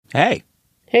Hey,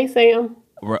 Hey, Sam.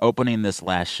 we're opening this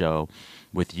last show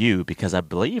with you because I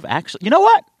believe, actually, you know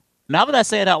what? Now that I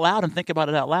say it out loud and think about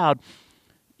it out loud,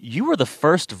 you were the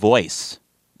first voice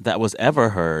that was ever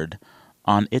heard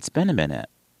on It's Been a Minute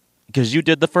because you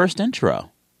did the first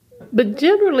intro. But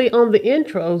generally on the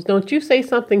intros, don't you say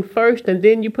something first and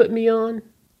then you put me on?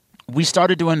 We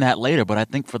started doing that later, but I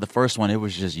think for the first one, it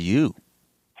was just you.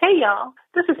 Hey, y'all.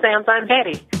 This is Sam's Aunt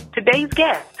Betty. Today's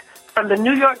guest from the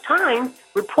New York Times,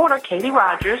 reporter Katie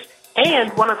Rogers, and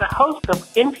one of the hosts of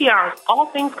NPR's All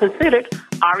Things Considered,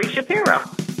 Ari Shapiro.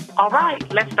 All right,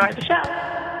 let's start the show.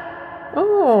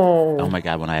 Oh my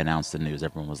God, when I announced the news,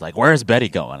 everyone was like, where's Betty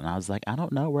going? And I was like, I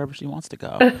don't know, wherever she wants to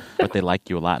go. But they like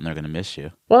you a lot and they're going to miss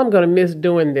you. Well, I'm going to miss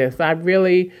doing this. I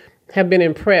really have been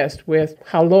impressed with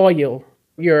how loyal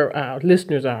your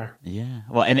listeners are. Yeah.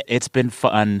 Well, and it's been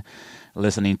fun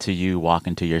listening to you walk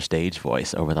into your stage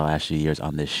voice over the last few years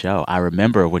on this show. I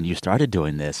remember when you started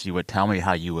doing this, you would tell me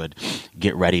how you would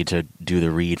get ready to do the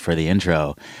read for the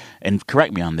intro. And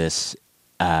correct me on this,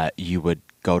 you would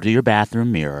go to your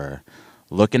bathroom mirror,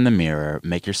 look in the mirror,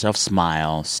 make yourself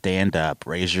smile, stand up,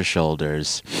 raise your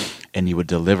shoulders, and you would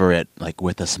deliver it like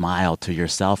with a smile to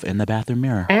yourself in the bathroom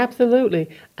mirror. Absolutely.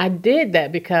 I did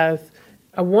that because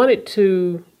I wanted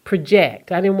to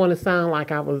project. I didn't want to sound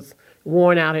like I was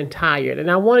worn out and tired. And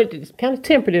I wanted to kind of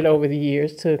temper it over the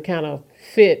years to kind of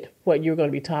fit what you're going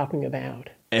to be talking about.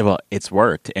 Well, it's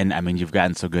worked. And I mean, you've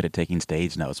gotten so good at taking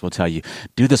stage notes. We'll tell you,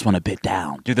 do this one a bit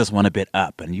down, do this one a bit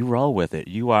up, and you roll with it.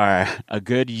 You are a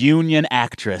good union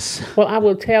actress. Well, I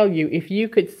will tell you, if you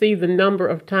could see the number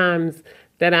of times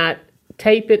that I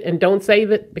tape it and don't save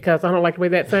it, because I don't like the way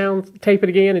that sounds, tape it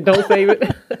again and don't save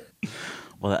it.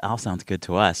 Well, that all sounds good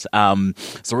to us.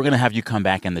 So we're going to have you come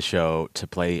back in the show to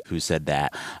play Who Said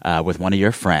That with one of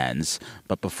your friends.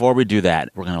 But before we do that,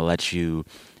 we're going to let you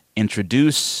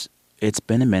introduce It's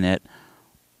Been a Minute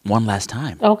one last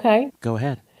time. Okay. Go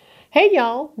ahead. Hey,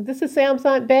 y'all. This is Sam's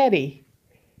Aunt Betty.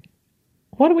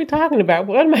 What are we talking about?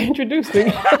 What am I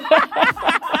introducing?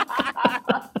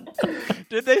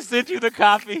 Did they send you the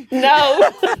copy? No.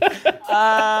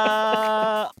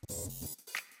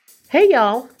 Hey,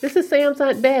 y'all. This is Sam's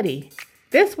Aunt Betty.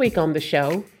 This week on the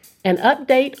show, an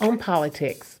update on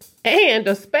politics and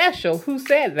a special Who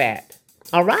Said That.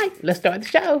 All right, let's start the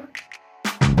show.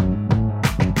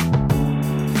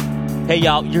 Hey,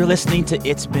 y'all. You're listening to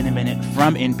It's Been a Minute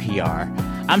from NPR.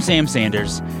 I'm Sam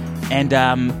Sanders, and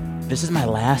this is my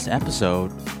last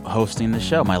episode hosting the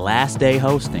show, my last day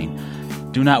hosting.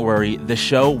 Do not worry. The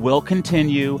show will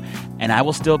continue, and I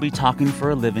will still be talking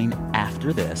for a living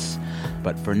after this.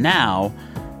 But for now,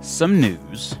 some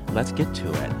news. Let's get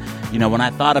to it. You know, when I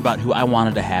thought about who I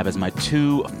wanted to have as my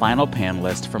two final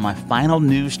panelists for my final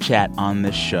news chat on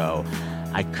this show,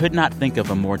 I could not think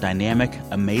of a more dynamic,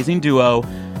 amazing duo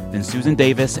than Susan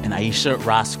Davis and Ayesha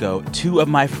Rascoe, two of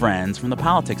my friends from the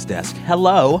politics desk.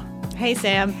 Hello. Hey,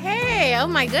 Sam. Hey, oh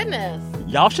my goodness.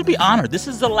 Y'all should be honored. This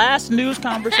is the last news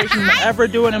conversation I'm ever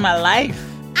doing in my life.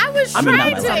 I was I mean,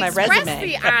 trying not to my life. express On my resume.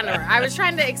 the honor. I was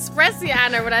trying to express the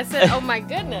honor when I said, oh my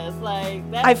goodness. Like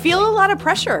that's I feel a lot of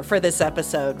pressure for this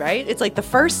episode, right? It's like the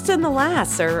first and the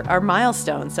last are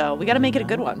milestones, so we got to make it a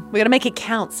good one. We got to make it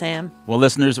count, Sam. Well,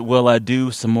 listeners, we'll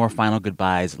do some more final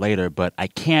goodbyes later, but I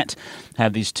can't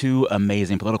have these two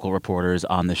amazing political reporters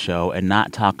on the show and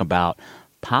not talk about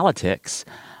politics.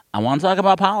 I want to talk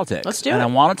about politics. Let's do and it. I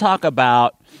want to talk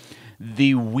about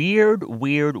the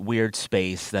weird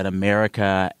space that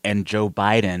America and Joe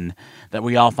Biden, that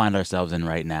we all find ourselves in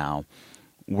right now.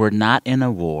 We're not in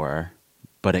a war,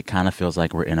 but it kind of feels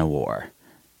like we're in a war.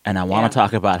 And I want to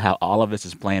talk about how all of this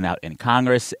is playing out in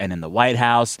Congress and in the White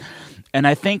House. And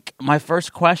I think my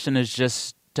first question is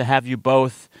just to have you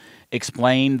both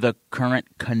explain the current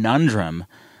conundrum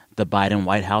the Biden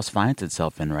White House finds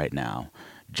itself in right now.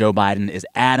 Joe Biden is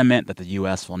adamant that the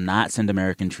U.S. will not send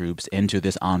American troops into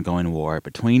this ongoing war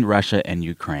between Russia and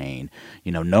Ukraine.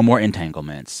 You know, no more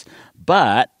entanglements.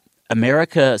 But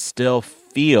America still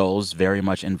feels very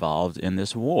much involved in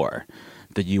this war.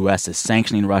 The U.S. is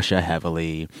sanctioning Russia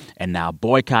heavily and now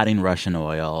boycotting Russian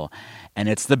oil. And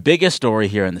it's the biggest story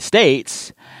here in the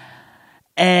States.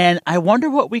 And I wonder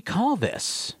what we call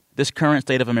this current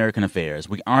state of American affairs.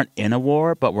 We aren't in a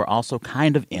war, but we're also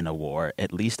kind of in a war,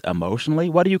 at least emotionally.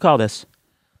 What do you call this?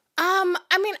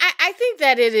 I mean, I think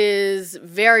that it is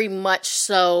very much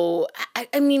so.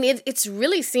 I mean, it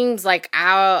really seems like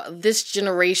this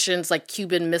generation's like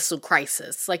Cuban Missile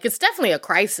Crisis. Like, it's definitely a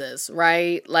crisis,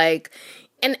 right? Like,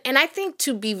 And I think,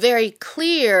 to be very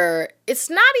clear, it's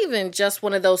not even just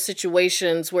one of those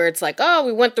situations where it's like, oh,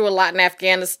 we went through a lot in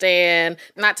Afghanistan,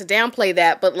 not to downplay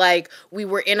that, but like we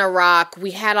were in Iraq,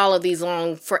 we had all of these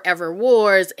long forever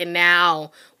wars, and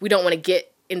now we don't want to get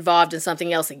involved in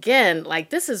something else again. Like,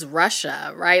 this is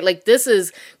Russia, right? Like, this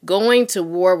is going to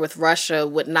war with Russia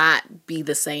would not be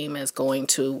the same as going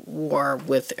to war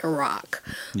with Iraq.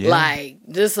 Yeah. Like,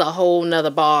 this is a whole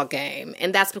nother ball game.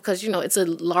 And that's because, it's a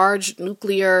large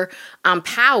nuclear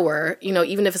power,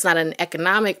 even if it's not an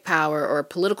economic power or a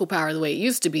political power the way it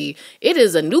used to be, it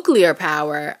is a nuclear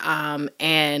power.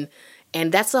 And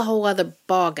that's a whole other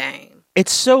ball game.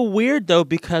 It's so weird, though,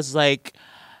 because, like,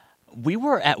 we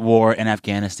were at war in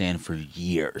Afghanistan for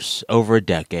years, over a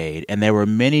decade, and there were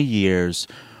many years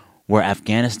where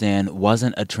Afghanistan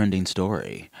wasn't a trending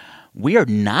story. We are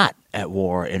not at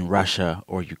war in Russia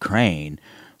or Ukraine,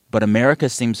 but America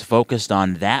seems focused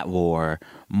on that war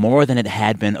more than it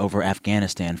had been over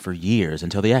Afghanistan for years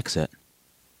until the exit.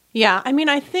 Yeah, I mean,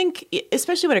 I think,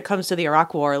 especially when it comes to the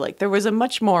Iraq War, like, there was a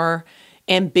much more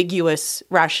ambiguous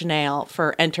rationale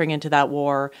for entering into that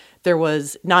war. There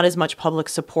was not as much public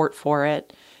support for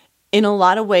it. In a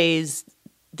lot of ways,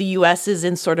 the U.S. is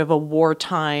in sort of a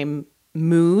wartime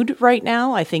mood right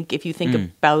now. I think if you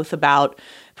think about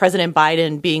President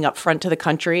Biden being upfront to the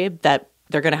country that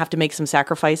they're going to have to make some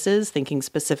sacrifices, thinking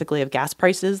specifically of gas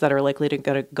prices that are likely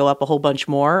to go up a whole bunch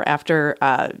more after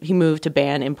he moved to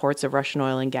ban imports of Russian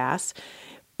oil and gas.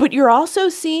 But you're also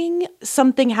seeing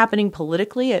something happening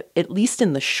politically, at least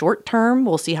in the short term,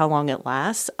 we'll see how long it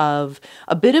lasts, of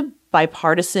a bit of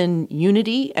bipartisan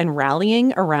unity and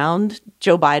rallying around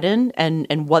Joe Biden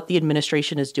and what the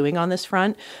administration is doing on this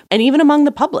front. And even among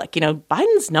the public,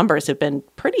 Biden's numbers have been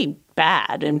pretty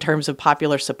bad in terms of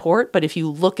popular support. But if you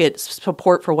look at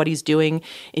support for what he's doing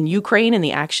in Ukraine and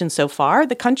the action so far,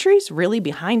 the country's really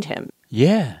behind him.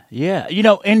 Yeah.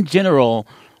 In general,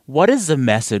 what is the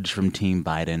message from Team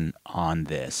Biden on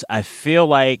this? I feel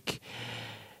like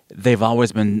they've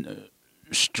always been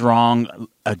strong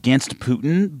against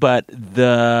Putin, but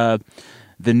the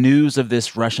news of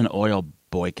this Russian oil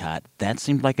boycott, that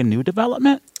seemed like a new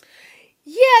development.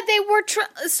 Yeah, they were.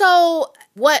 So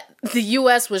what the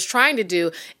U.S. was trying to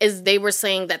do is they were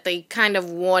saying that they kind of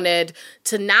wanted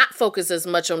to not focus as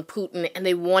much on Putin, and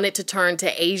they wanted to turn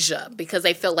to Asia because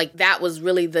they felt like that was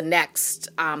really the next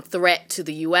threat to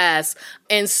the U.S.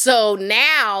 And so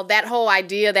now that whole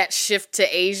idea, that shift to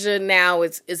Asia, now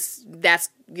that's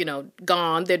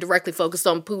gone. They're directly focused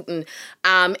on Putin.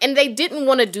 And they didn't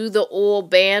want to do the oil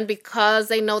ban because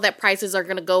they know that prices are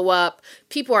going to go up.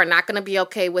 People are not going to be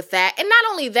okay with that. And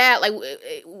not only that, like,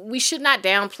 we should not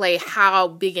downplay how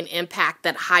big an impact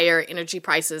that higher energy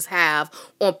prices have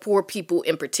on poor people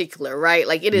in particular, right?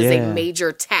 Like, it is a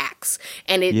major tax,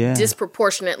 and it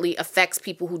disproportionately affects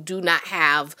people who do not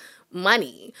have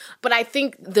money. But I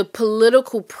think the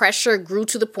political pressure grew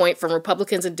to the point from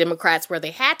Republicans and Democrats where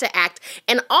they had to act.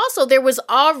 And also there was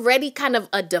already kind of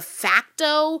a de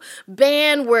facto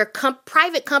ban where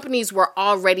private companies were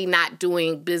already not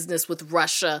doing business with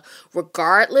Russia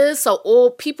regardless. So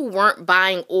people weren't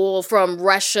buying oil from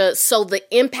Russia. So the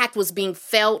impact was being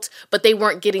felt, but they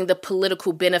weren't getting the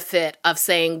political benefit of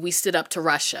saying we stood up to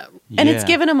Russia. And it's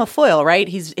given him a foil, right?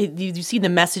 You see the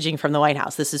messaging from the White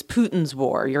House. This is Putin's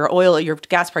war. Your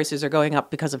gas prices are going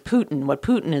up because of Putin, what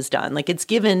Putin has done. Like, it's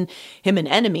given him an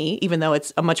enemy, even though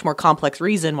it's a much more complex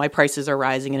reason why prices are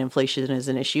rising and inflation is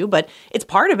an issue. But it's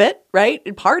part of it,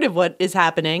 right? Part of what is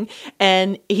happening.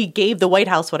 And he gave the White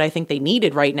House what I think they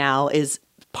needed right now is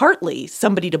partly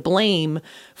somebody to blame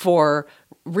for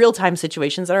real-time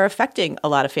situations that are affecting a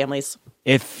lot of families.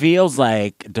 It feels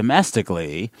like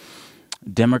domestically,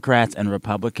 Democrats and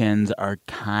Republicans are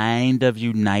kind of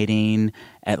uniting,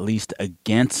 at least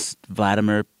against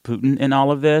Vladimir Putin in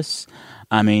all of this.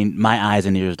 I mean, my eyes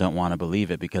and ears don't want to believe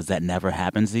it because that never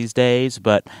happens these days.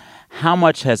 But how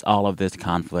much has all of this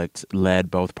conflict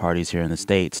led both parties here in the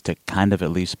States to kind of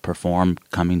at least perform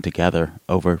coming together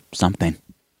over something?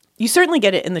 You certainly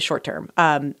get it in the short term.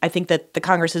 I think that the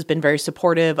Congress has been very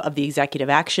supportive of the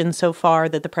executive action so far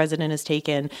that the president has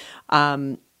taken.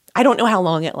 I don't know how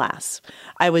long it lasts.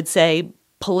 I would say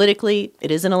politically,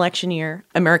 it is an election year.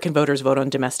 American voters vote on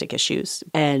domestic issues.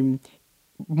 And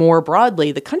more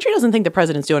broadly, the country doesn't think the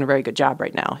president's doing a very good job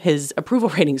right now. His approval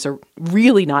ratings are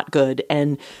really not good.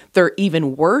 And they're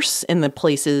even worse in the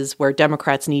places where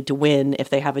Democrats need to win if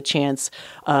they have a chance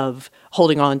of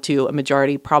holding on to a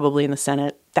majority, probably in the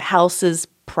Senate. The House is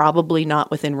probably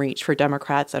not within reach for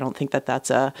Democrats. I don't think that that's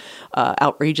a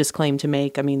outrageous claim to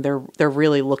make. I mean, they're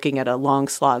really looking at a long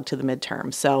slog to the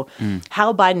midterm. So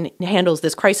how Biden handles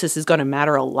this crisis is going to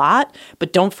matter a lot.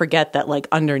 But don't forget that, like,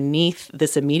 underneath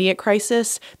this immediate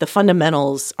crisis, the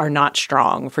fundamentals are not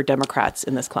strong for Democrats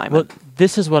in this climate. Well,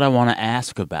 this is what I want to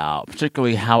ask about,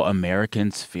 particularly how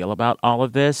Americans feel about all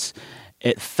of this.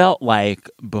 It felt like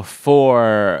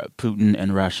before Putin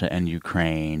and Russia and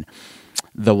Ukraine,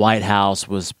 the White House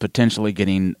was potentially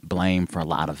getting blamed for a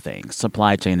lot of things: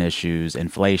 supply chain issues,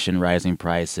 inflation, rising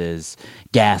prices,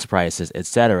 gas prices,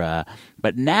 etc.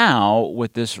 But now,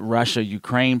 with this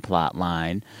Russia-Ukraine plot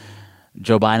line,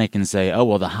 Joe Biden can say, oh,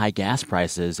 well, the high gas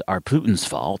prices are Putin's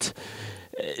fault.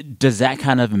 Does that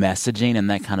kind of messaging and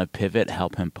that kind of pivot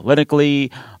help him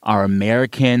politically? Are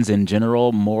Americans in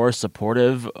general more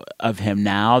supportive of him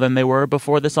now than they were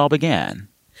before this all began?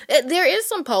 There is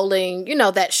some polling,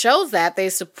 that shows that they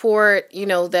support,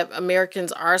 that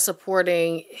Americans are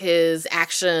supporting his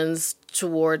actions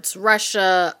towards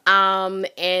Russia.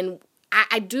 And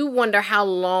I do wonder how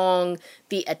long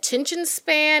the attention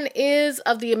span is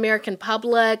of the American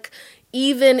public,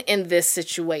 even in this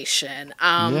situation.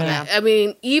 I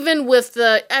mean, even with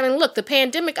look, the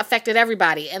pandemic affected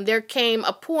everybody. And there came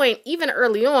a point, even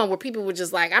early on, where people were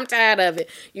just like, I'm tired of it.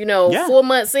 4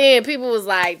 months in, people was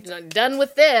like, done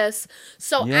with this.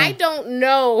 So I don't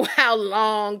know how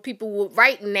long people will.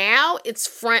 Right now, it's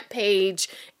front page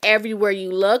everywhere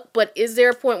you look. But is there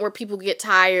a point where people get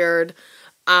tired?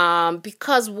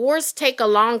 Because wars take a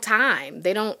long time.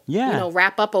 They don't,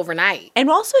 wrap up overnight. And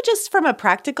also, just from a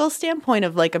practical standpoint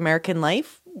of like American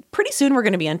life, pretty soon we're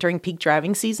going to be entering peak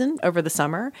driving season over the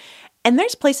summer. And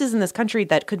there's places in this country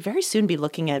that could very soon be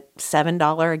looking at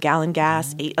 $7 a gallon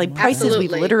gas, prices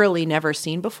we've literally never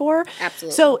seen before.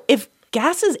 Absolutely. So if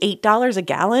gas is $8 a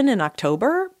gallon in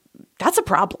October, that's a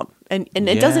problem. And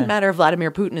it doesn't matter if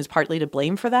Vladimir Putin is partly to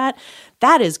blame for that.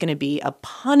 That is going to be a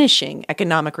punishing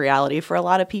economic reality for a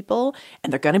lot of people,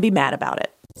 and they're going to be mad about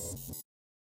it.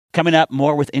 Coming up,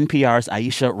 more with NPR's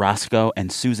Aisha Roscoe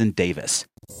and Susan Davis.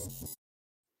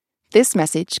 This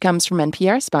message comes from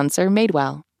NPR sponsor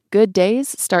Madewell. Good days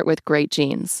start with great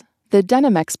jeans. The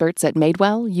denim experts at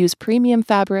Madewell use premium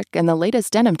fabric and the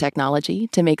latest denim technology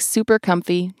to make super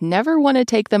comfy, never want to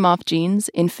take them off jeans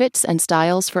in fits and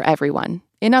styles for everyone.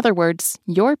 In other words,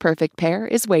 your perfect pair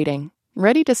is waiting.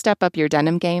 Ready to step up your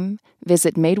denim game?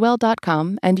 Visit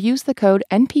Madewell.com and use the code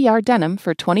NPRDenim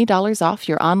for $20 off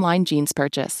your online jeans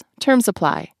purchase. Terms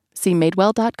apply. See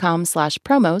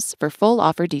Madewell.com/promos for full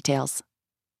offer details.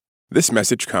 This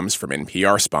message comes from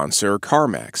NPR sponsor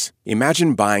CarMax.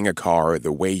 Imagine buying a car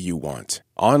the way you want.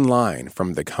 Online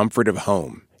from the comfort of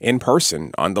home. In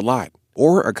person on the lot.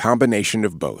 Or a combination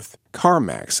of both.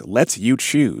 CarMax lets you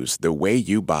choose the way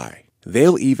you buy.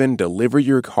 They'll even deliver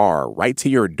your car right to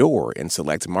your door in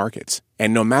select markets.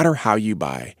 And no matter how you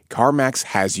buy, CarMax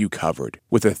has you covered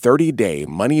with a 30-day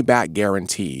money-back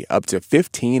guarantee up to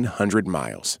 1,500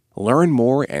 miles. Learn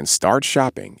more and start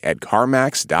shopping at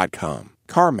CarMax.com.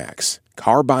 CarMax.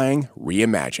 Car buying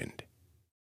reimagined.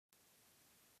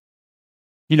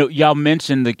 Y'all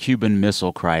mentioned the Cuban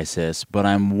Missile Crisis, but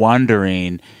I'm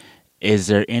wondering, is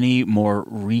there any more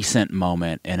recent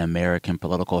moment in American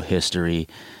political history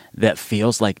that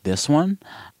feels like this one?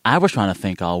 I was trying to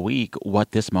think all week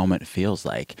what this moment feels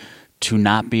like. To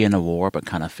not be in a war, but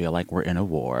kind of feel like we're in a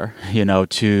war.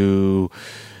 To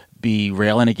be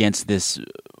railing against this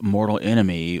mortal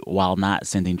enemy while not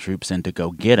sending troops in to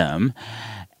go get him.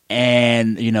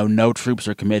 And, no troops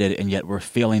are committed, and yet we're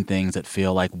feeling things that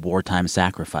feel like wartime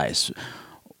sacrifice.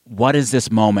 What is this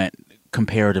moment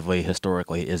comparatively,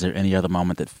 historically? Is there any other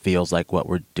moment that feels like what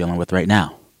we're dealing with right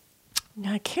now?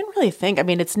 I can't really think. I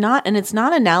mean, it's not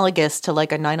analogous to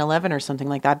like a 9/11 or something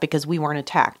like that because we weren't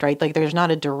attacked, right? Like there's not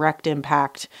a direct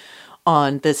impact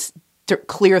on this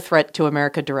clear threat to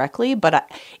America directly.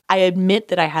 But I admit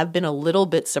that I have been a little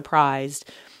bit surprised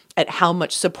at how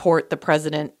much support the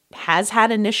president has had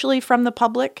initially from the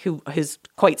public, who is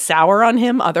quite sour on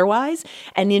him otherwise,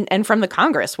 and from the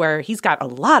Congress, where he's got a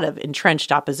lot of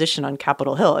entrenched opposition on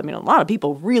Capitol Hill. I mean, a lot of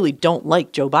people really don't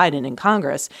like Joe Biden in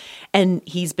Congress, and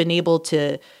he's been able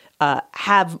to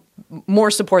have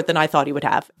more support than I thought he would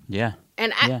have. Yeah.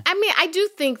 And I do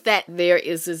think that there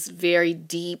is this very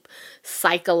deep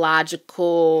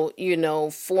psychological,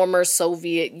 former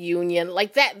Soviet Union,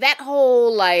 like that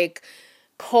whole like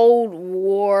Cold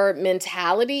War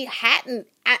mentality hadn't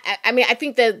I mean, I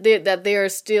think that there are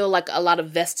still like a lot of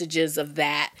vestiges of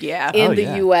that in the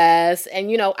yeah. U.S.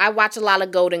 And, you know, I watch a lot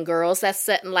of Golden Girls. That's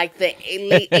set in like the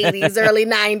late 80s, early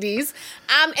 90s.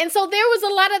 And so there was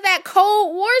a lot of that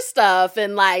Cold War stuff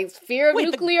and like fear of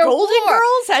nuclear war. Golden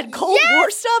Girls had Cold War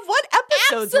stuff? What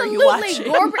episodes were you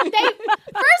watching?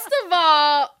 First of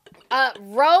all,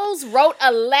 Rose wrote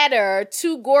a letter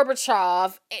to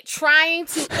Gorbachev trying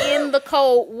to end the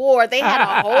Cold War. They had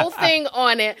a whole thing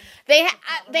on it. They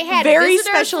had very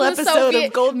visitors special from the episode Soviet-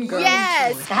 of Golden Girls.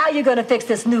 Yes. How are you going to fix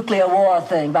this nuclear war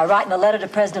thing? By writing a letter to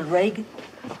President Reagan?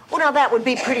 Well, now that would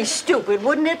be pretty stupid,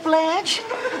 wouldn't it, Blanche?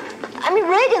 I mean,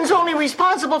 Reagan's only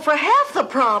responsible for half the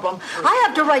problem. I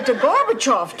have to write to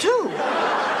Gorbachev, too.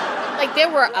 Like, there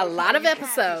were a lot of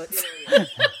episodes.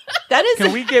 That is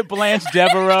Can we get Blanche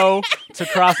Devereaux to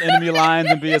cross enemy lines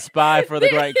and be a spy for the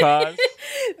great cause?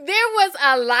 There was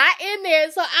a lot in there.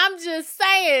 So I'm just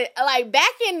saying, like,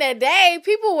 back in the day,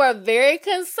 people were very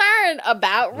concerned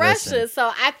about Russia.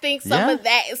 So I think some of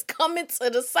that is coming to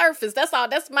the surface. That's all.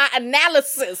 That's my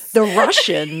analysis. the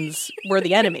Russians were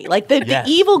the enemy. Like the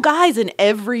evil guys in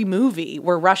every movie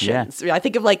were Russians. I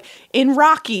think of like in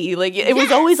Rocky, like it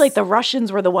was always like the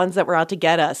Russians were the ones that were out to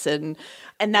get us, and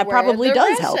that Were probably the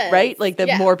does help, Russians. right? Like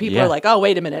the more people are like, oh,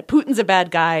 wait a minute, Putin's a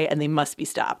bad guy and they must be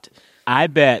stopped. I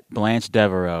bet Blanche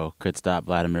Devereaux could stop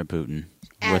Vladimir Putin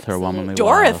with her womanly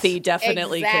Dorothy wiles.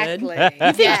 definitely Exactly. could. You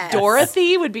think Yes.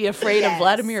 Dorothy would be afraid of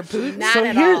Vladimir Putin? Not So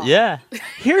at here, all. yeah.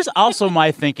 Here's also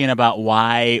my thinking about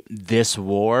why this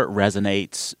war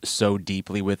resonates so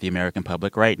deeply with the American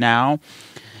public right now.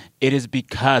 It is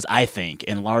because I think,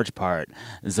 in large part,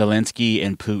 Zelensky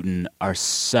and Putin are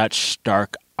such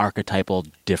stark archetypal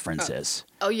differences.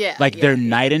 Oh, yeah. Like they're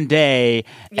night and day,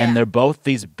 Yeah. and they're both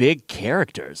these big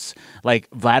characters. Like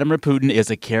Vladimir Putin is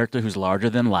a character who's larger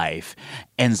than life,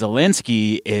 and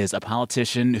Zelensky is a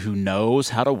politician who knows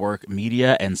how to work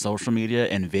media and social media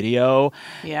and video.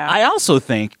 Yeah. I also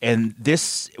think, and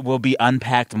this will be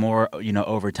unpacked more,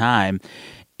 over time,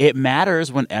 it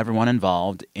matters when everyone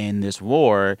involved in this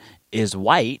war is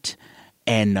white,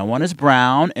 and no one is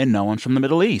brown, and no one's from the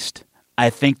Middle East. I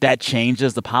think that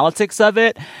changes the politics of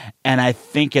it, and I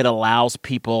think it allows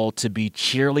people to be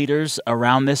cheerleaders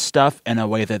around this stuff in a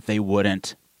way that they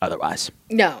wouldn't otherwise.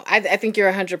 No, I think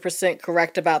you're 100%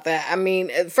 correct about that. I mean,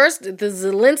 first, the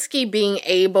Zelensky being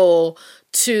able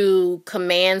to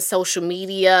command social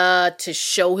media, to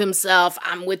show himself,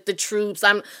 I'm with the troops,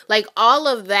 I'm like all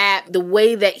of that, the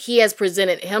way that he has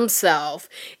presented himself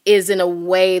is in a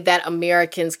way that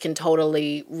Americans can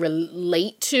totally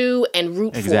relate to and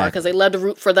root for, because they love to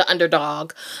root for the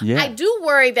underdog. Yeah. I do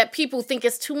worry that people think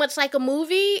it's too much like a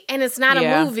movie, and it's not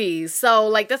a movie. So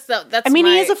like that's I mean,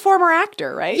 he is a former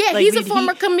actor, right? Yeah, Like, he's a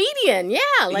former comedian.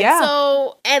 Yeah.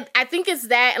 So, and I think it's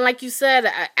that. And like you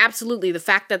said, absolutely. The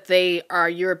fact that they are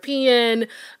European,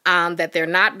 that they're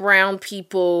not brown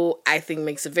people, I think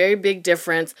makes a very big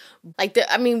difference. Like,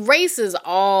 race is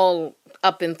all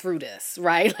up and through this,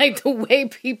 right? Like the way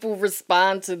people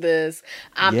respond to this.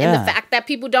 And the fact that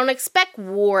people don't expect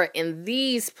war in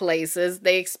these places,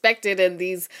 they expect it in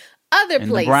these other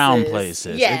places. The brown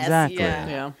places. Yes, Exactly.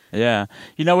 Yeah.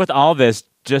 With all this,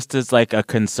 just as like a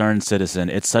concerned citizen,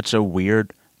 it's such a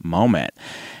weird moment.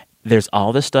 There's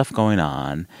all this stuff going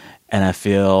on, and I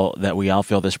feel that we all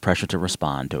feel this pressure to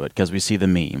respond to it because we see the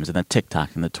memes and the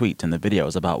TikTok and the tweets and the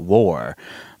videos about war.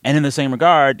 And in the same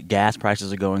regard, gas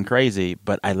prices are going crazy,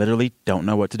 but I literally don't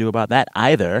know what to do about that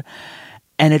either.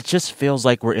 And it just feels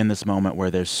like we're in this moment where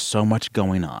there's so much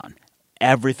going on,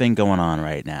 everything going on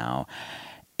right now.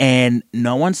 And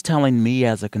no one's telling me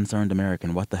as a concerned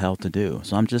American what the hell to do.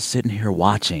 So I'm just sitting here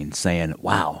watching, saying,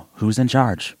 wow, who's in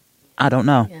charge? I don't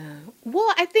know. Yeah.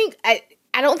 Well,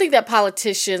 I don't think that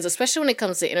politicians, especially when it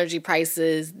comes to energy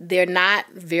prices, they're not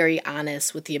very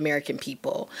honest with the American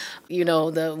people.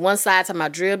 The one side talking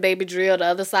about drill, baby, drill. The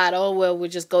other side, we'll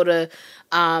just go to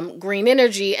green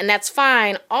energy, and that's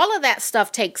fine. All of that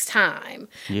stuff takes time.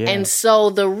 Yeah. And so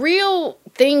the real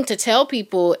thing to tell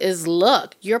people is,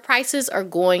 look, your prices are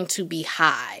going to be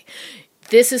high.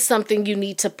 This is something you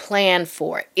need to plan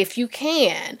for if you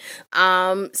can.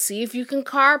 See if you can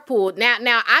carpool.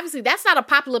 Now, obviously, that's not a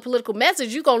popular political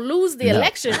message. You're gonna lose the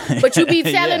election, but you be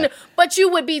telling, but you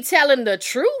would be telling the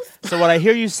truth. So what I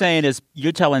hear you saying is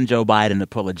you're telling Joe Biden to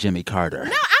pull a Jimmy Carter.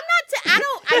 No, I'm not.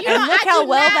 And look how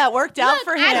well that worked out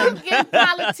for him. I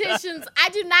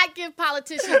do not give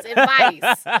politicians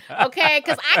advice, okay?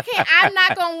 Because I'm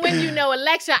not going to win you no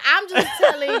election. I'm just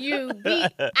telling you,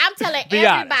 I'm telling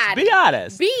everybody. Be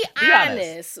honest. Be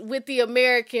honest with the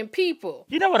American people.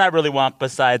 You know what I really want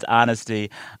besides honesty?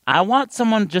 I want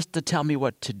someone just to tell me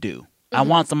what to do. I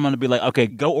want someone to be like, okay,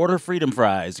 go order freedom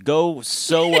fries. Go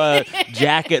sew a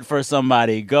jacket for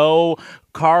somebody. Go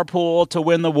carpool to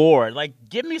win the war. Like,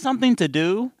 give me something to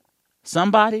do.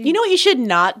 Somebody. You know what you should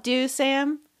not do,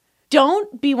 Sam?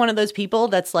 Don't be one of those people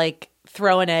that's like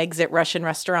throwing eggs at Russian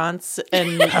restaurants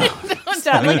and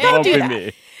stuff. Like, don't do that.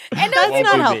 Me. And that's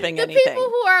not helping the anything. people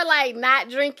who are like not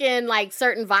drinking like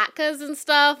certain vodkas and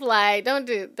stuff, like don't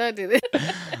do this.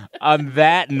 On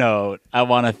that note, I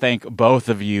want to thank both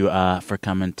of you for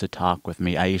coming to talk with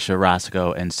me, Ayesha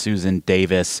Rascoe and Susan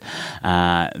Davis.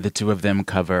 The two of them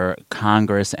cover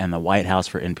Congress and the White House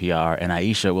for NPR, and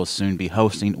Ayesha will soon be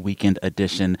hosting Weekend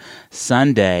Edition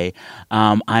Sunday.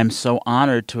 I'm so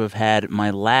honored to have had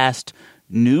my last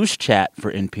news chat for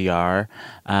NPR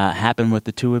happen with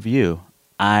the two of you.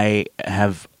 I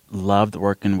have loved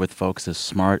working with folks as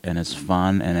smart and as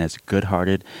fun and as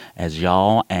good-hearted as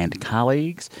y'all and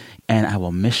colleagues, and I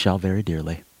will miss y'all very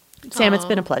dearly. Sam, it's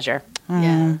been a pleasure.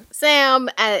 Yeah. Sam,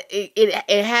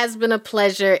 it has been a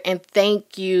pleasure, and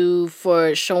thank you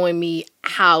for showing me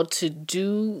how to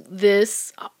do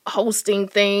this hosting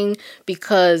thing,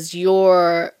 because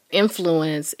your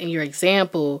influence and your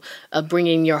example of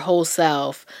bringing your whole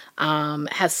self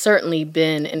has certainly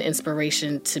been an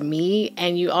inspiration to me.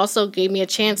 And you also gave me a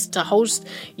chance to host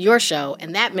your show,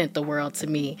 and that meant the world to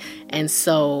me. And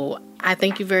so I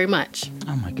thank you very much.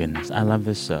 Oh, my goodness. I love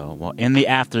this show. Well, in the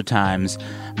after times,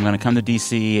 I'm going to come to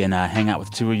D.C. and hang out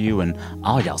with two of you and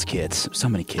all y'all's kids. So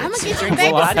many kids. I'm going to get you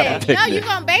babysit. No, you're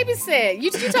going to babysit. You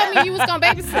told me you was going to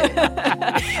babysit.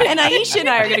 And Ayesha and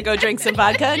I are going to go drink some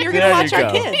vodka, and you're going to watch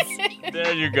our kids.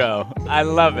 There you go. I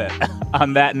love it.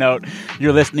 On that note,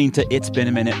 you're listening to It's Been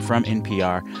a Minute from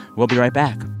NPR. We'll be right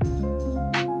back.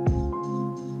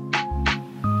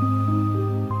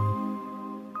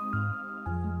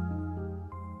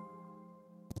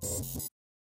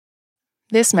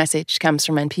 This message comes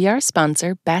from NPR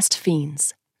sponsor Best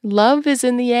Fiends. Love is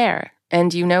in the air,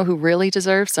 and you know who really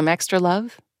deserves some extra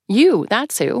love? You,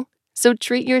 that's who. So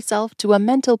treat yourself to a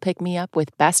mental pick-me-up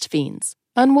with Best Fiends.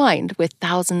 Unwind with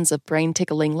thousands of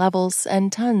brain-tickling levels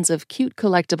and tons of cute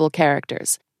collectible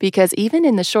characters. Because even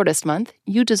in the shortest month,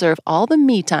 you deserve all the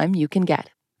me time you can get.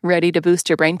 Ready to boost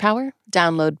your brain power?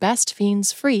 Download Best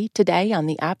Fiends free today on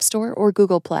the App Store or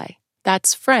Google Play.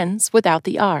 That's friends without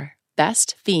the R.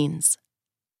 Best Fiends.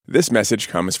 This message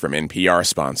comes from NPR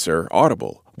sponsor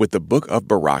Audible with the Book of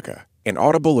Baraka, an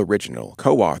Audible original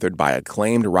co-authored by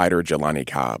acclaimed writer Jelani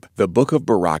Cobb. The Book of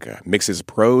Baraka mixes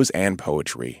prose and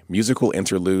poetry, musical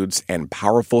interludes, and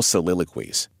powerful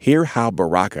soliloquies. Hear how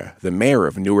Baraka, the mayor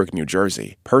of Newark, New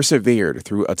Jersey, persevered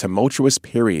through a tumultuous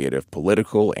period of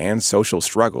political and social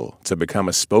struggle to become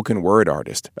a spoken word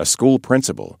artist, a school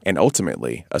principal, and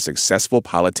ultimately a successful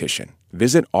politician.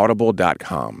 Visit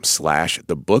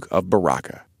audible.com/The Book of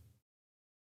Baraka.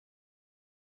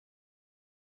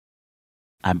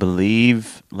 I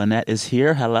believe Lynette is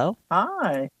here. Hello.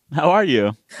 Hi. How are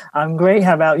you? I'm great.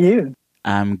 How about you?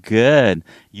 I'm good.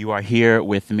 You are here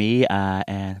with me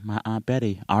and my Aunt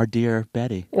Betty, our dear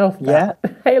Betty. Oh, Yeah.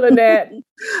 Hey, Lynette.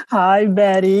 Hi,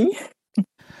 Betty.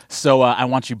 So I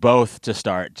want you both to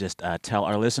start. Just tell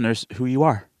our listeners who you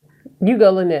are. You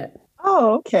go, Lynette.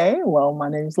 Oh, okay. Well,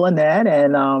 my name's Lynette,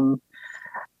 and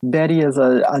Betty is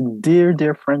a dear,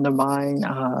 dear friend of mine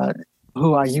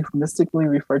who I euphemistically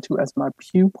refer to as my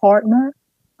pew partner.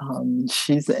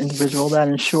 She's the individual that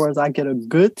ensures I get a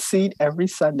good seat every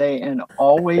Sunday and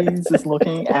always is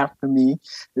looking after me,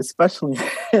 especially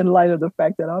in light of the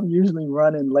fact that I'm usually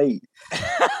running late.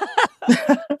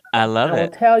 I love I will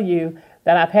it. tell you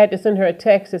that I've had to send her a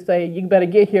text to say, you better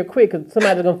get here quick because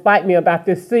somebody's going to fight me about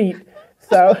this seat.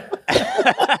 So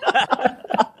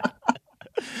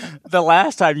The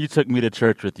last time you took me to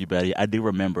church with you, Betty, I do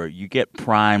remember you get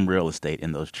prime real estate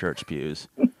in those church pews.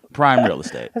 Prime real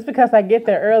estate. that's because I get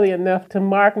there early enough to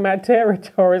mark my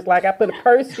territories. Like I put a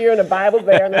purse here and a Bible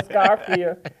there and a scarf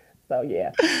here. So,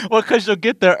 yeah. Well, because you'll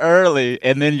get there early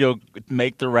and then you'll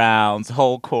make the rounds,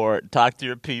 whole court, talk to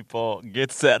your people,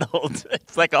 get settled.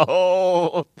 It's like a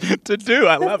whole to-do.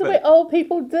 I That's love the it. way old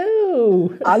people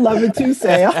do. I love it too,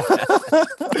 Sam.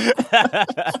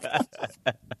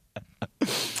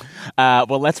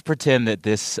 Well, let's pretend that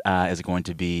this is going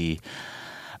to be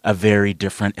a very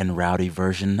different and rowdy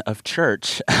version of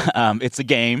church. It's a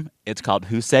game. It's called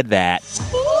Who Said That?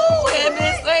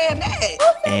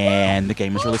 And the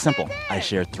game is really simple. I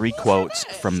share 3 quotes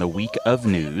from the week of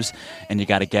news, and you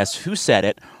got to guess who said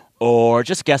it or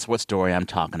just guess what story I'm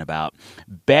talking about.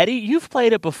 Betty, you've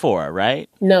played it before, right?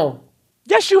 No,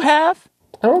 Yes, you have.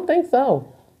 I don't think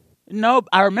so. No,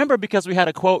 I remember because we had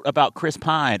a quote about Chris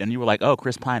Pine, and you were like, oh,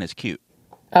 Chris Pine is cute.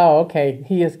 Oh, okay.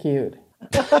 He is cute.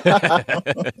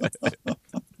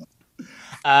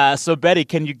 So, Betty,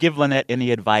 can you give Lynette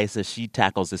any advice as she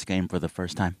tackles this game for the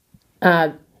first time?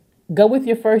 Go with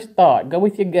your first thought. Go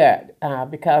with your gut,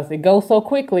 because it goes so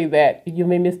quickly that you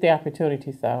may miss the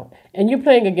opportunity. So, and you're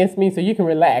playing against me, so you can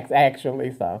relax.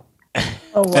 Actually, so.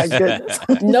 Oh my goodness.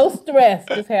 No stress.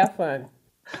 Just have fun.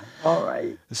 All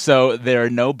right. So there are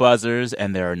no buzzers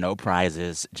and there are no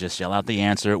prizes. Just yell out the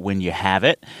answer when you have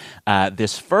it.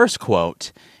 This first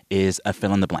quote is a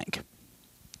fill in the blank.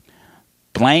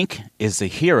 Blank is the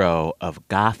hero of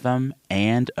Gotham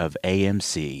and of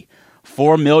AMC.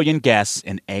 4 million guests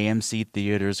in AMC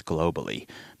theaters globally.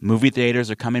 Movie theaters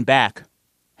are coming back.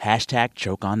 Hashtag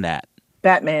choke on that.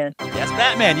 Batman. Yes,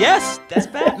 Batman. Yes, that's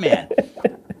Batman.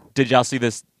 Did y'all see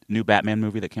this new Batman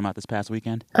movie that came out this past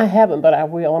weekend? I haven't, but I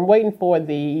will. I'm waiting for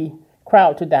the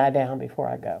crowd to die down before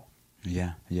I go.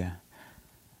 Yeah.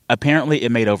 Apparently,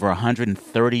 it made over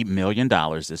 $130 million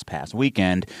this past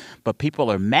weekend, but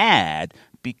people are mad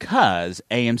because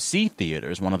AMC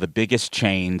Theaters, one of the biggest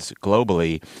chains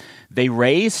globally, they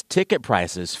raised ticket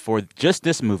prices for just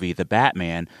this movie, The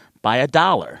Batman, by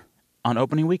 $1 on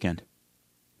opening weekend.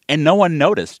 And no one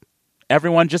noticed.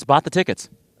 Everyone just bought the tickets.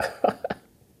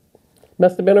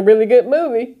 Must have been a really good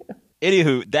movie.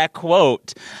 Anywho, that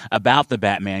quote about The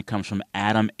Batman comes from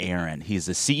Adam Aron. He's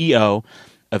the CEO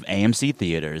of AMC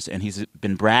Theaters, and he's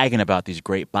been bragging about these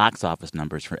great box office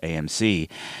numbers for AMC.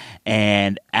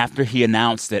 And after he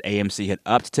announced that AMC had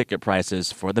upped ticket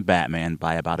prices for The Batman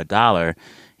by about $1,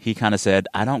 he kind of said,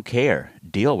 I don't care.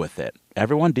 Deal with it.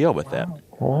 Everyone deal with it.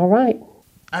 All right.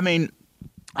 I mean,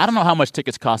 I don't know how much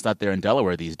tickets cost out there in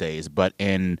Delaware these days, but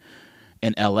in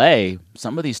L.A.,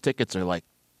 some of these tickets are like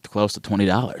close to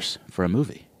 $20 for a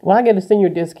movie. Well, I get a senior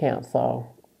discount, so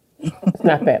it's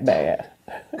not that bad.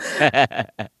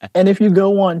 And if you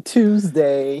go on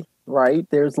Tuesday, right,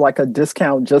 there's like a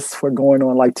discount just for going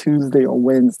on like Tuesday or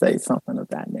Wednesday, something of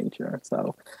that nature.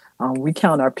 So we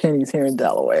count our pennies here in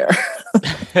Delaware.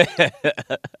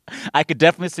 I could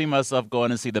definitely see myself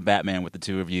going and see The Batman with the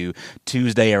two of you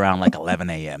Tuesday around like 11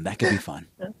 a.m. That could be fun.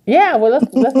 Yeah, well,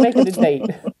 let's make it a date.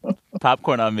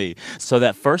 Popcorn on me. So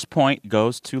that first point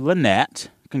goes to Lynette.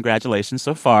 Congratulations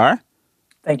so far.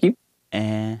 Thank you.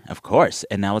 And of course.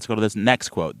 And now let's go to this next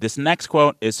quote. This next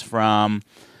quote is from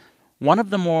one of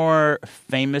the more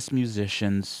famous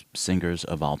musicians, singers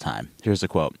of all time. Here's the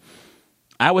quote.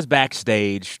 I was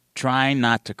backstage trying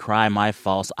not to cry my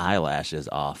false eyelashes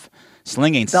off.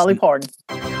 Slinging... Dolly Parton.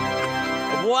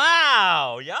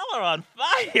 Wow, y'all are on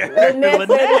fire. Lynette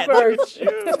said it first.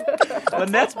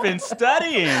 Lynette's been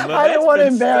studying. I didn't want to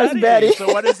embarrass Betty.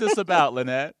 So what is this about,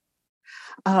 Lynette?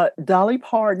 Dolly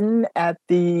Parton at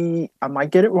the, I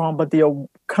might get it wrong, but the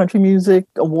Country Music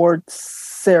Awards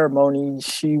ceremony,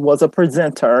 she was a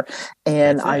presenter.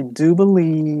 And I do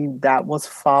believe that was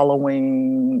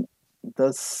following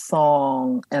the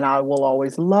song, And I Will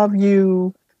Always Love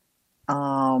You.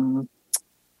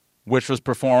 Which was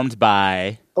performed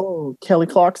by... Oh, Kelly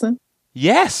Clarkson?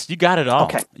 Yes, you got it all.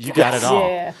 Okay. You got it all.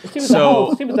 Yeah, she was the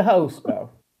host. She was the host, though.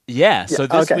 Yeah, so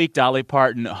this week, Dolly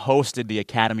Parton hosted the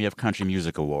Academy of Country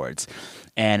Music Awards.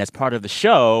 And as part of the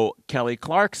show, Kelly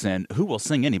Clarkson, who will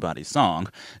sing anybody's song,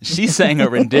 she sang a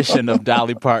rendition of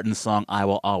Dolly Parton's song, I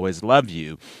Will Always Love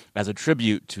You, as a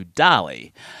tribute to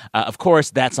Dolly. Of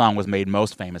course, that song was made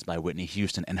most famous by Whitney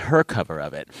Houston and her cover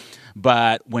of it.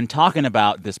 But when talking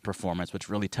about this performance, which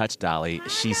really touched Dolly,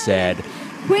 she said,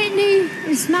 Whitney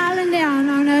is smiling down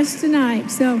on us tonight,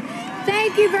 so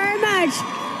thank you very much.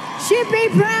 She'd be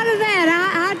proud of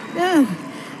that.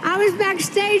 I was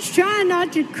backstage trying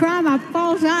not to cry my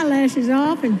false eyelashes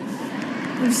off and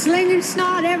slinging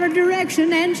snot every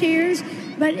direction and tears.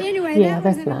 But anyway, that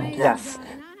was amazing. Yes.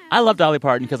 I love Dolly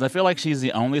Parton because I feel like she's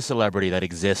the only celebrity that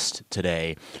exists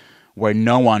today where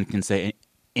no one can say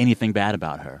anything bad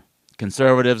about her.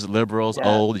 Conservatives, liberals,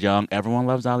 old, young, everyone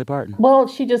loves Dolly Parton. Well,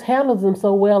 she just handles them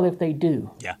so well if they do.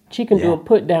 Yeah. She can do a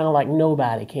put down like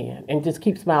nobody can and just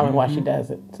keep smiling while she does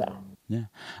it. So. Yeah.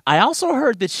 I also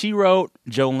heard that she wrote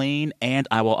Jolene and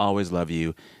I Will Always Love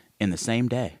You in the same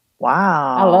day.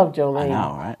 Wow. I love Jolene. I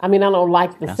know, right? I mean, I don't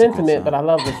like the sentiment, but I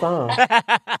love the song.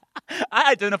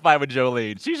 I identify with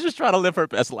Jolene. She's just trying to live her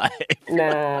best life.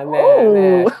 Nah.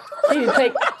 She used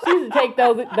to take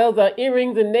those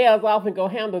earrings and nails off and go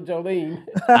handle Jolene.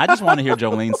 I just want to hear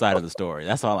Jolene's side of the story.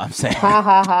 That's all I'm saying. Ha,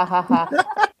 ha, ha, ha, ha.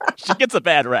 She gets a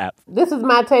bad rap. This is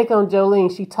my take on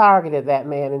Jolene. She targeted that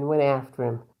man and went after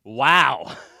him.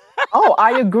 Wow. Oh,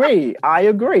 I agree.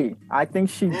 I think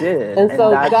she did. And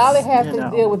so Dolly has to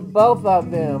deal with both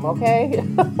of them, okay?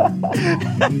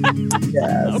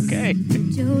 Yes.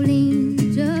 Jolene,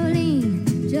 Jolene,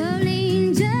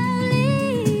 Jolene,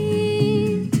 Jolene.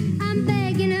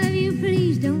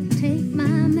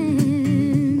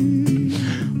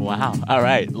 Wow. All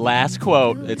right. Last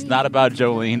quote. It's not about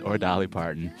Jolene or Dolly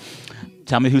Parton.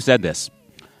 Tell me who said this.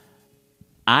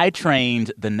 I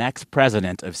trained the next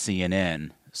president of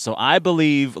CNN, so I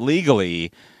believe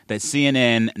legally that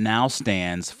CNN now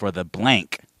stands for the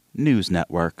blank news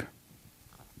network.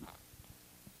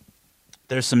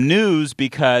 There's some news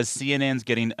because CNN's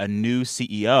getting a new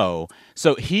CEO.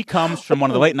 So he comes from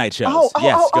one of the late night shows.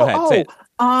 Go ahead. Say it.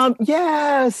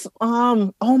 Yes.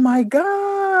 Oh my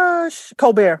gosh.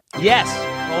 Colbert. Yes.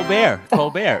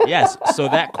 Colbert. Yes. So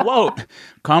that quote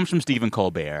comes from Stephen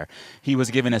Colbert. He was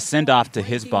giving a send-off to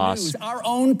his boss. Our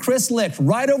own Chris Licht,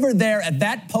 right over there at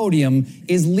that podium,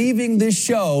 is leaving this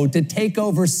show to take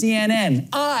over CNN.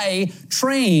 I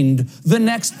trained the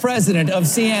next president of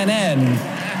CNN.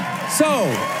 So,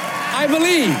 I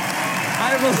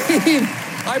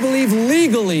believe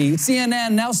legally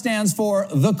CNN now stands for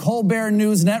the Colbert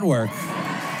News Network.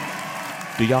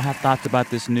 Do y'all have thoughts about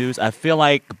this news? I feel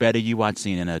like, Betty, you watch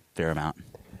CNN a fair amount.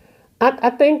 I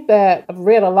think that I've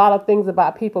read a lot of things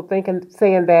about people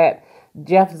saying that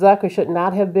Jeff Zucker should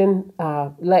not have been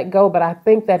let go, but I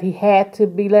think that he had to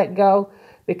be let go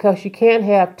because you can't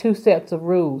have two sets of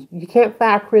rules. You can't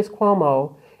fire Chris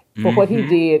Cuomo for what he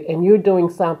did, and you're doing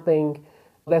something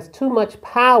that's too much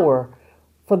power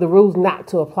for the rules not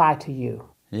to apply to you.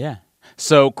 Yeah.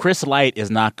 So Chris Light is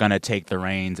not going to take the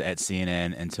reins at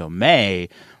CNN until May,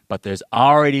 but there's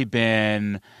already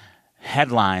been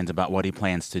headlines about what he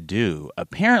plans to do.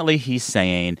 Apparently, he's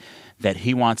saying that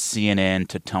he wants CNN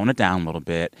to tone it down a little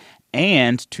bit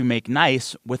and to make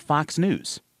nice with Fox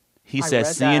News. He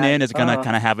says CNN is going to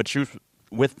kind of have a truce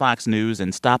with Fox News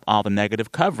and stop all the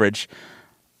negative coverage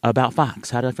about Fox.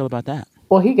 How do I feel about that?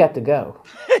 Well, he got to go.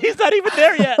 He's not even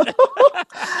there yet.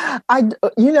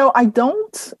 I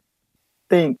don't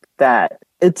think that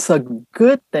it's a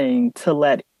good thing to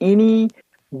let any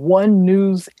one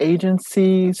news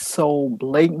agency so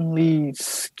blatantly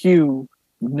skew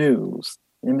news.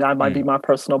 And that might be my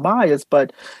personal bias,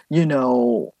 but,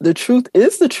 the truth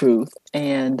is the truth.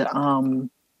 And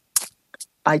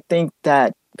I think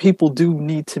that people do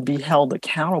need to be held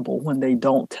accountable when they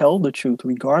don't tell the truth,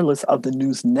 regardless of the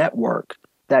news network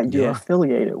that you're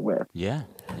affiliated with. Yeah.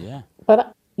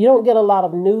 But you don't get a lot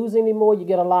of news anymore. You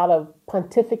get a lot of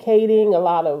pontificating, a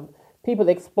lot of people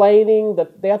explaining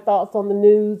their thoughts on the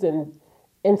news.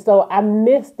 And so I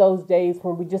miss those days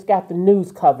when we just got the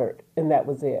news covered and that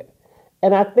was it.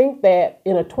 And I think that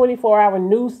in a 24-hour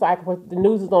news cycle, where the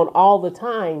news is on all the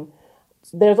time,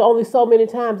 there's only so many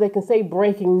times they can say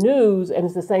breaking news, and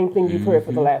it's the same thing you've heard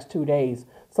for the last 2 days.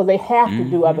 So they have to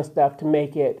do other stuff to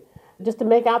make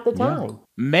out the time. Yeah.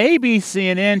 Maybe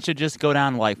CNN should just go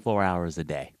down to like 4 hours a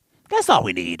day. That's all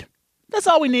we need.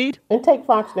 And take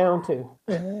Fox down, too.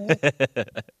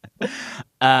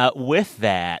 With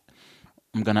that,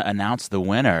 I'm going to announce the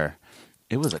winner.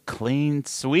 It was a clean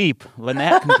sweep.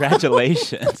 Lynette,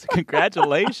 congratulations.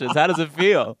 Congratulations. How does it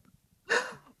feel?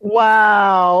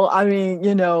 Wow. I mean,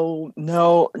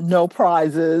 no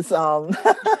prizes. We'll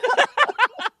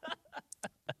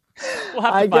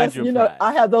have to find your prize.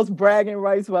 I have those bragging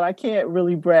rights, but I can't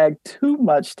really brag too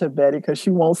much to Betty because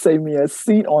she won't save me a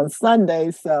seat on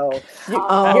Sunday. So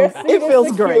it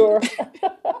feels great.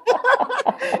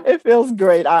 It feels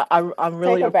great. I'm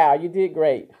really take a bow. You did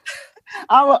great.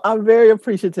 I'm very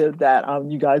appreciative that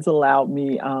you guys allowed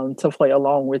me to play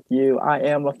along with you. I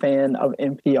am a fan of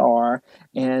NPR,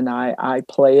 and I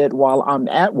play it while I'm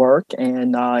at work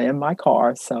and in my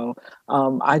car. So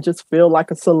I just feel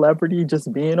like a celebrity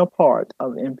just being a part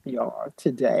of NPR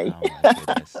today. Oh my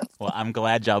goodness. Well, I'm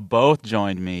glad y'all both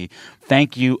joined me.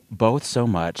 Thank you both so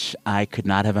much. I could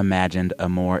not have imagined a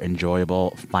more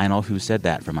enjoyable final Who Said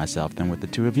That for myself than with the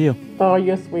two of you. Oh,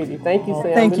 you're sweetie. Thank you,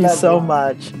 Sam. Thank you so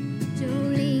much.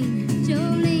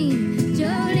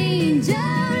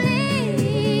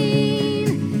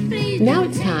 Now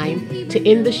it's time to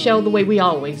end the show the way we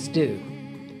always do.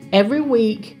 Every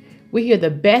week, we hear the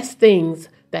best things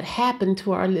that happen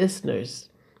to our listeners.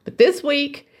 But this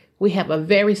week, we have a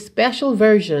very special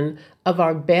version of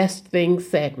our Best Things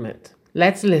segment.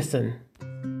 Let's listen.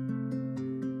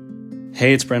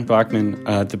 Hey, it's Brent Bachman.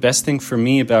 The best thing for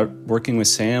me about working with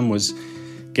Sam was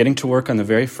getting to work on the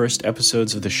very first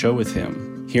episodes of the show with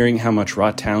him, hearing how much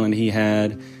raw talent he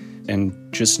had, and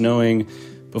just knowing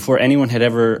before anyone had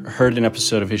ever heard an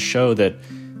episode of his show that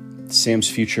Sam's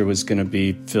future was going to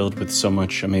be filled with so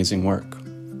much amazing work.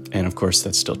 And of course,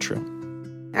 that's still true.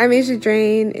 I'm Asia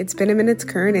Drain. It's been a minute's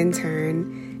current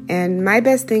intern. And my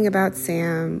best thing about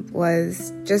Sam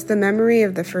was just the memory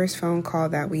of the first phone call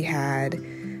that we had.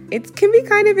 It can be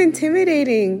kind of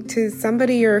intimidating to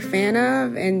somebody you're a fan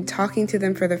of and talking to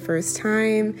them for the first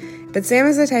time. But Sam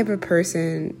is the type of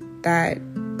person that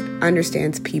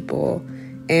understands people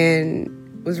and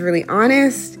was really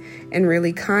honest and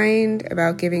really kind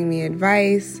about giving me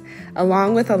advice,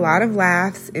 along with a lot of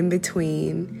laughs in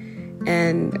between.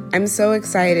 And I'm so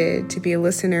excited to be a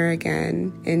listener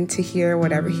again and to hear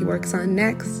whatever he works on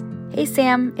next. Hey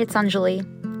Sam, it's Anjali.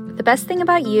 The best thing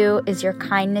about you is your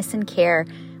kindness and care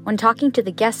when talking to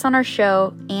the guests on our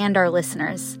show and our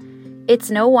listeners.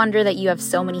 It's no wonder that you have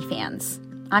so many fans.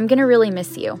 I'm going to really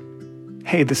miss you.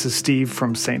 Hey, this is Steve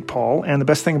from St. Paul, and the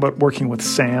best thing about working with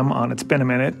Sam on It's Been a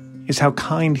Minute is how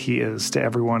kind he is to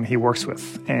everyone he works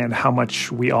with and how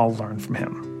much we all learn from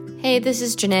him. Hey, this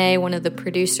is Janae, one of the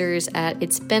producers at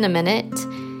It's Been a Minute,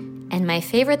 and my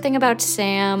favorite thing about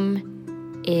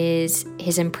Sam is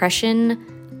his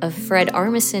impression of Fred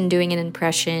Armisen doing an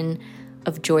impression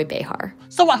of Joy Behar.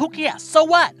 So what? Who cares? So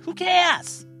what? Who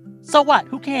cares? So what?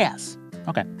 Who cares?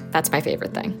 Okay. That's my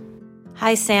favorite thing.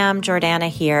 Hi, Sam. Jordana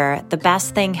here. The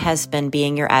best thing has been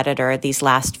being your editor these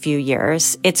last few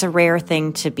years. It's a rare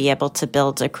thing to be able to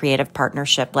build a creative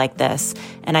partnership like this,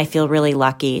 and I feel really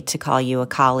lucky to call you a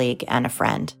colleague and a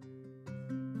friend.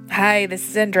 Hi, this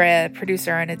is Andrea,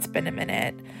 producer on It's Been a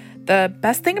Minute. The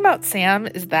best thing about Sam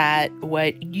is that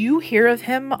what you hear of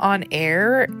him on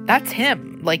air, that's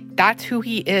him. Like, that's who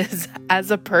he is as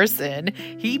a person.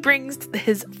 He brings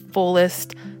his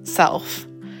fullest self.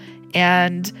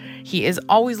 And he is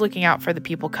always looking out for the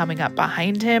people coming up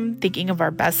behind him, thinking of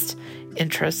our best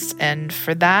interests. And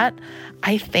for that,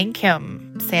 I thank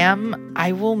him. Sam,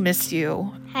 I will miss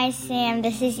you. Hi, Sam.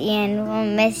 This is Ian. We'll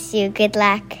miss you. Good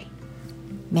luck.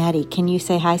 Maddie, can you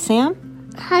say hi, Sam?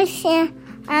 Hi, Sam.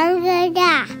 I'm good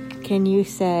luck. Can you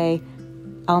say,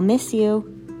 I'll miss you?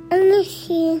 I miss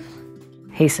you.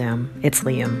 Hey, Sam. It's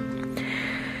Liam.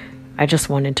 I just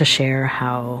wanted to share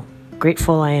how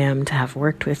grateful I am to have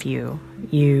worked with you.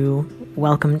 You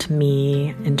welcomed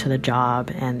me into the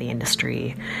job and the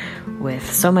industry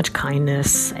with so much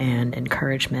kindness and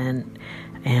encouragement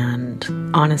and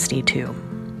honesty too.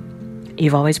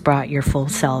 You've always brought your full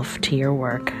self to your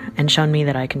work and shown me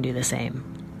that I can do the same.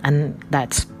 And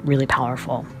that's really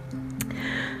powerful.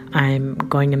 I'm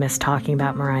going to miss talking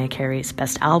about Mariah Carey's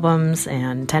best albums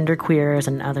and Tender Queers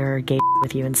and other gay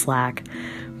with you in Slack.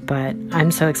 But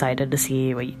I'm so excited to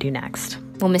see what you do next.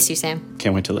 We'll miss you, Sam.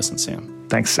 Can't wait to listen, Sam.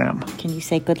 Thanks, Sam. Can you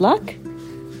say good luck?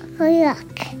 Good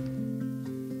luck.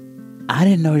 I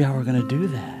didn't know y'all were going to do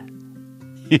that.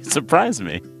 You surprised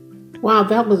me. Wow,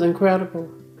 that was incredible.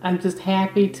 I'm just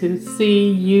happy to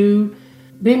see you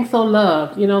being so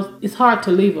loved. You know, it's hard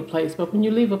to leave a place, but when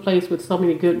you leave a place with so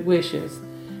many good wishes,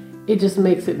 it just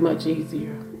makes it much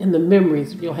easier. And the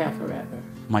memories you'll have forever.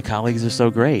 My colleagues are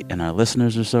so great, and our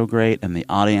listeners are so great, and the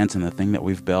audience and the thing that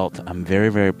we've built, I'm very,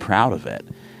 very proud of it.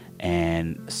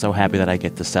 And so happy that I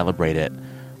get to celebrate it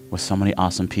with so many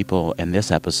awesome people in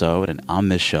this episode and on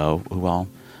this show who I'll,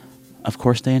 of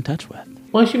course, stay in touch with.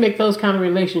 Once you make those kind of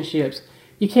relationships,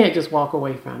 you can't just walk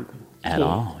away from them. At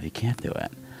all. You can't do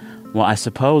it. Well, I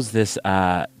suppose this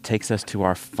takes us to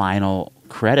our final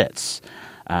credits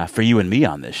for you and me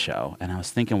on this show. And I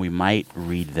was thinking we might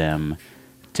read them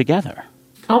together.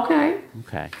 Okay.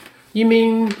 Okay. You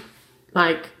mean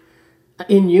like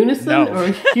in unison? No.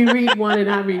 Or you read one and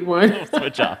I read one?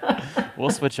 We'll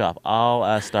switch off.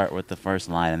 I'll start with the first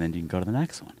line and then you can go to the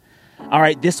next one. All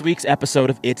right, this week's episode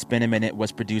of It's Been a Minute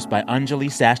was produced by Anjali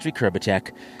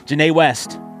Sastry-Kurbacek, Janae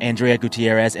West, Andrea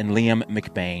Gutierrez, and Liam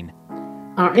McBain.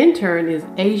 Our intern is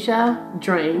Asia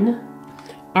Drain.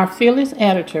 Our fearless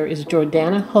editor is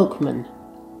Jordana Hochman.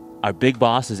 Our big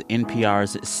boss is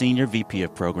NPR's Senior VP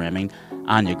of Programming,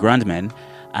 Anya Grundman.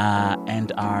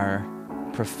 And our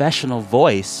professional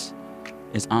voice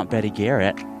is Aunt Betty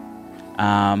Garrett.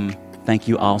 Thank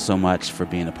you all so much for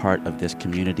being a part of this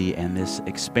community and this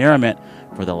experiment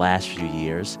for the last few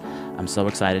years. I'm so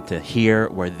excited to hear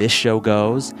where this show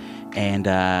goes and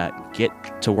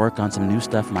get to work on some new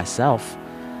stuff myself.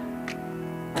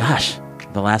 Gosh,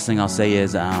 the last thing I'll say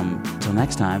is till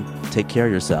next time, take care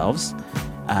of yourselves.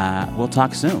 We'll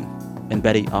talk soon. And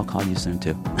Betty, I'll call you soon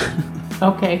too.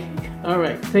 Okay. All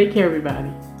right. Take care,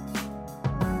 everybody.